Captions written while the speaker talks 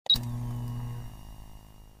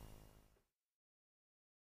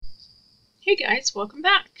Hey guys, welcome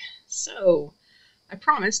back. So I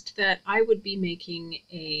promised that I would be making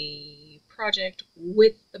a project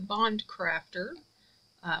with the Bond Crafter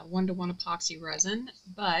 1-to-1 epoxy resin,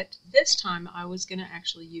 but this time I was going to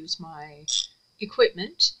actually use my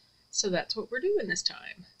equipment, so that's what we're doing this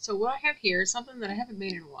time. So what I have here is something that I haven't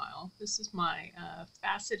made in a while. This is my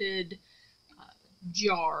faceted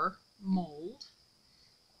jar mold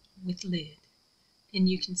with lid. And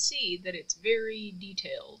you can see that it's very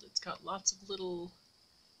detailed. It's got lots of little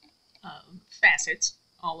facets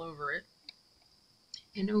all over it.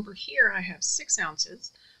 And over here I have 6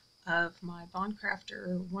 ounces of my Bond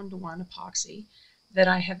Crafter 1-to-1 epoxy that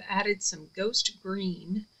I have added some ghost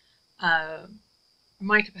green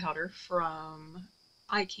mica powder from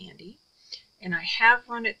Eye Candy. And I have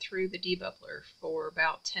run it through the debubbler for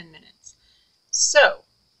about 10 minutes. So,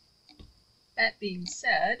 that being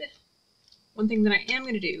said, one thing that I am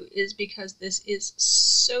going to do is, because this is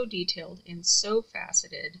so detailed and so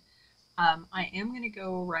faceted, I am going to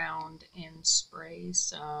go around and spray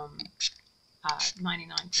some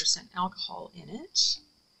 99% alcohol in it,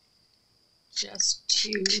 just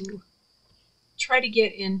to try to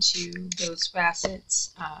get into those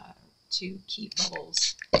facets to keep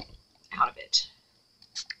bubbles out of it.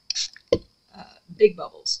 Big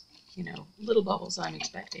bubbles, you know, little bubbles I'm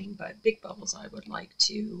expecting, but big bubbles I would like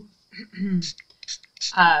to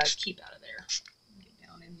keep out of there. Get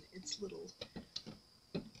down in its little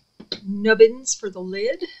nubbins for the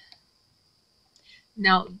lid.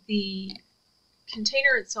 Now the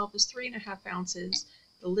container itself is 3.5 ounces.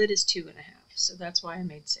 The lid is 2.5, so that's why I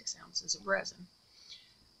made 6 ounces of resin.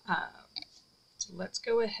 So let's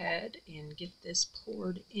go ahead and get this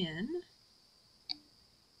poured in,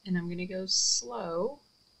 and I'm going to go slow.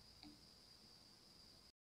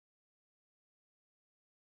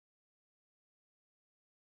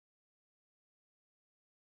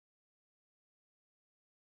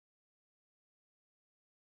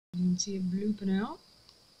 You can see it blooping out.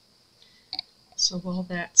 So while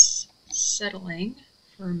that's settling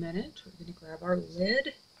for a minute, we're going to grab our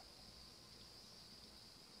lid.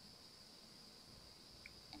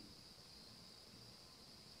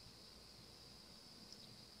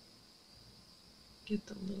 Get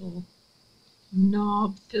the little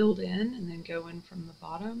knob filled in, and then go in from the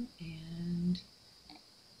bottom and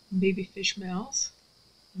baby fish mouth.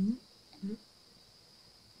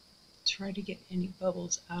 Try to get any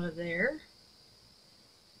bubbles out of there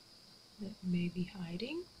that may be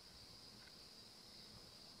hiding.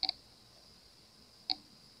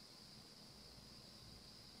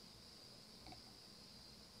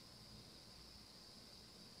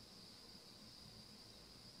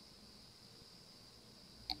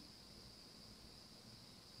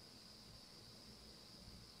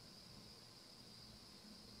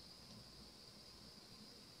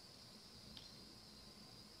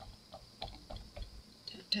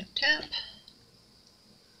 Tap, tap, tap.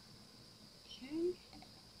 Okay.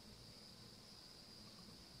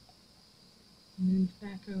 Move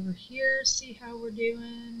back over here, see how we're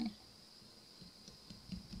doing.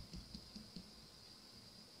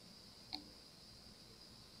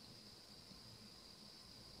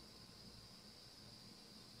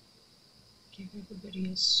 Give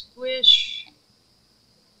everybody a squish.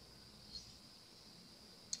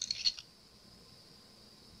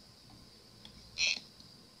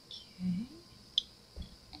 Okay.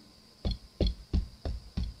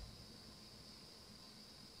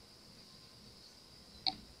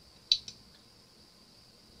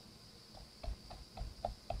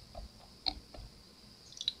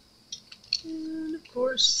 And of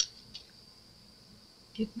course,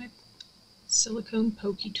 get my silicone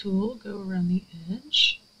pokey tool, go around the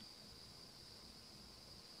edge.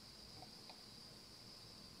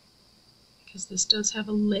 Because this does have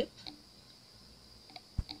a lip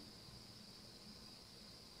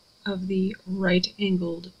of the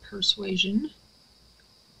right-angled persuasion.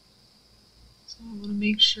 So I want to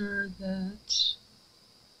make sure that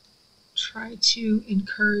try to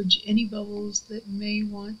encourage any bubbles that may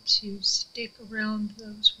want to stick around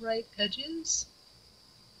those right edges.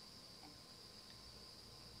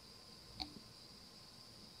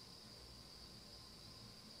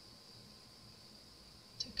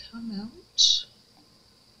 To come out.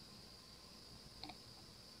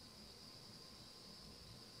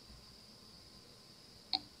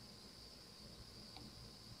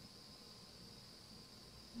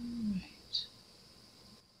 Alright.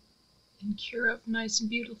 And cure up nice and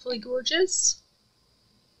beautifully gorgeous.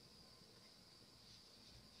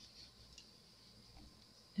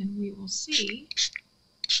 And we will see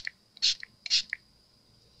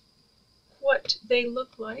what they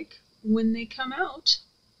look like when they come out.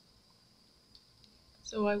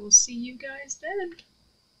 So I will see you guys then.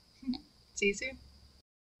 See you soon.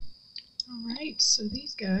 Alright, so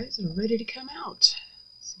these guys are ready to come out.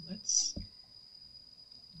 So let's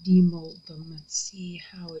demold them and see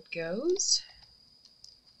how it goes.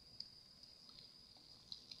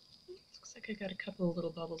 Looks like I got a couple of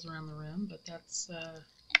little bubbles around the rim, but that's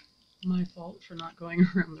my fault for not going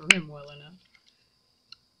around the rim well enough.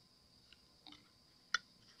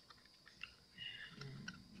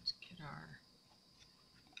 Let's get our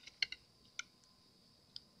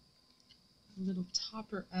little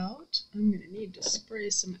topper out. I'm going to need to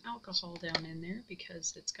spray some alcohol down in there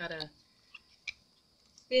because it's got a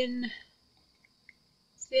thin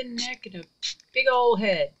neck and a big old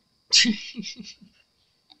head.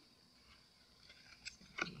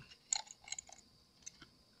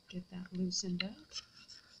 Get that loosened up.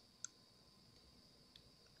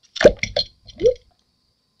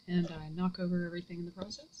 And I knock over everything in the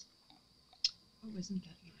process. Oh, isn't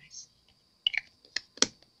that nice?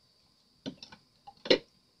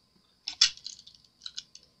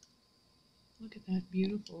 Look at that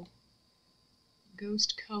beautiful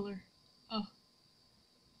ghost color. Oh,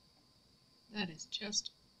 that is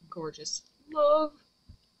just gorgeous. Love.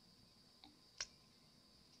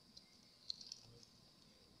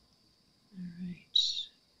 Alright,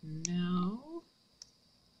 now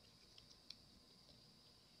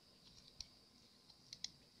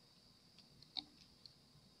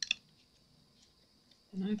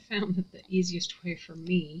and I've found that the easiest way for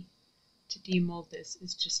me to demold this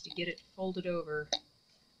is just to get it folded over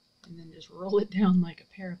and then just roll it down like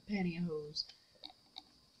a pair of pantyhose.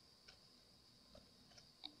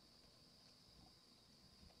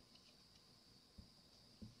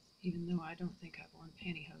 Even though I don't think I've worn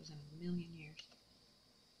pantyhose in a million years.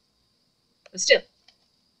 But still,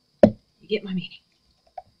 you get my meaning.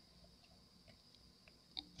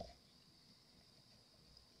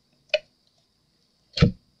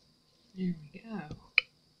 There we go.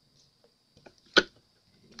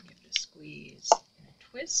 Give it a squeeze and a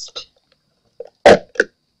twist.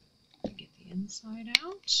 Get the inside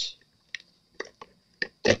out.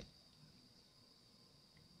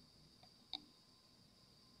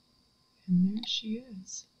 And there she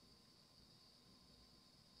is.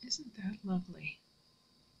 Isn't that lovely?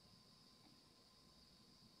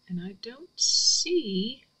 And I don't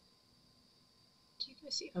see... Do you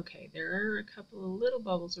guys see? Okay, there are a couple of little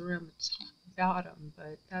bubbles around the top, bottom,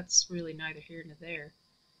 but that's really neither here nor there.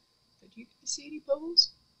 But do you guys see any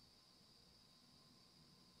bubbles?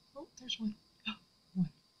 Oh, there's one. Oh, one.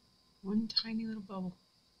 One tiny little bubble.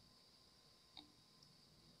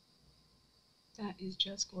 That is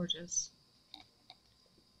just gorgeous.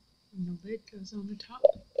 And the lid goes on the top.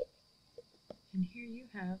 And here you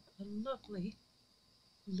have a lovely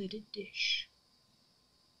lidded dish.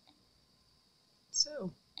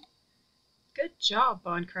 So, good job,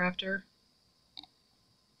 Bondcrafter.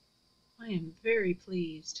 I am very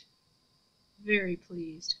pleased. Very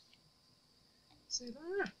pleased. So,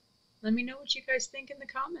 let me know what you guys think in the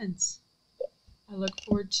comments. I look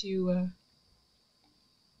forward to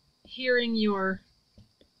hearing your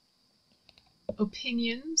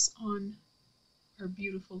opinions on our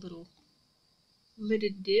beautiful little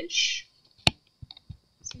lidded dish.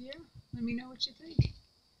 So yeah, let me know what you think.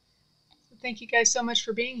 So thank you guys so much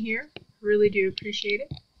for being here. Really do appreciate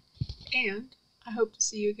it. And I hope to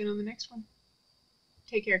see you again on the next one.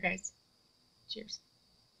 Take care, guys. Cheers.